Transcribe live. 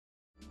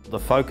The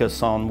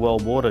focus on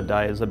World Water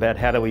Day is about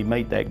how do we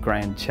meet that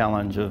grand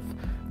challenge of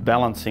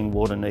balancing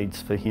water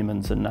needs for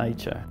humans and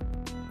nature.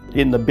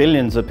 In the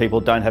billions of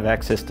people don't have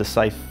access to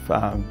safe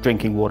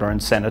drinking water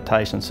and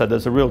sanitation, so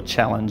there's a real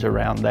challenge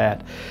around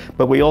that.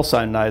 But we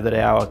also know that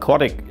our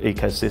aquatic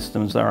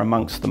ecosystems are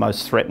amongst the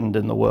most threatened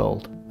in the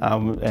world.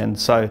 And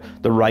so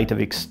the rate of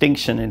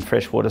extinction in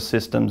freshwater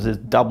systems is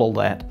double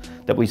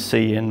that we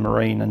see in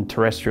marine and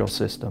terrestrial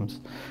systems.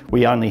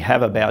 We only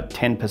have about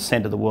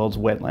 10% of the world's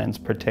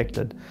wetlands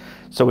protected.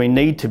 So we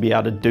need to be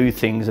able to do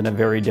things in a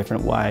very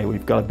different way.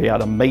 We've got to be able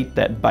to meet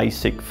that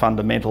basic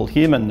fundamental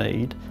human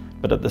need,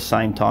 but at the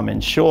same time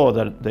ensure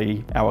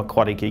that our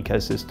aquatic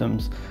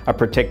ecosystems are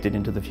protected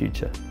into the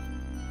future.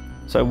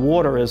 So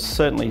water is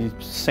certainly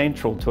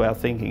central to our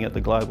thinking at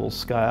the global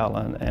scale,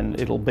 and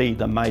it'll be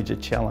the major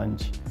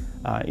challenge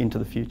into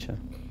the future.